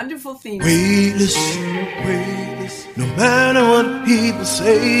this wonderful theme. Weightless, weightless. No matter what people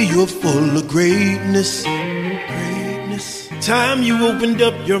say, you're full of greatness. Greatness. Time you opened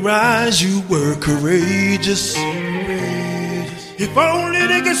up your eyes, you were courageous. If only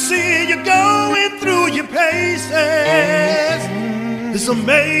they could see you going through your paces. It's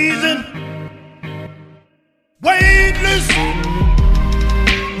amazing. Weightless.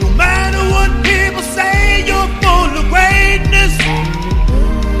 No matter what people say, you're full of greatness.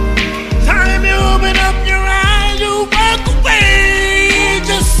 Time you open up your eyes, you walk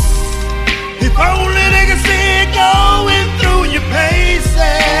courageous. If only they could see it going through your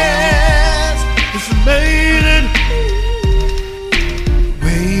paces. It's amazing.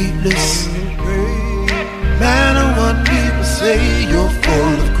 Weightless. No matter what people say, you're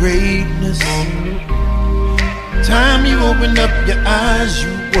full of greatness. Time you opened up your eyes,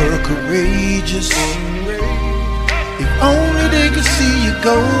 you were courageous. If only they could see you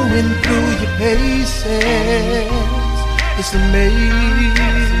going through your paces. It's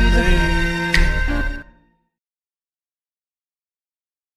amazing.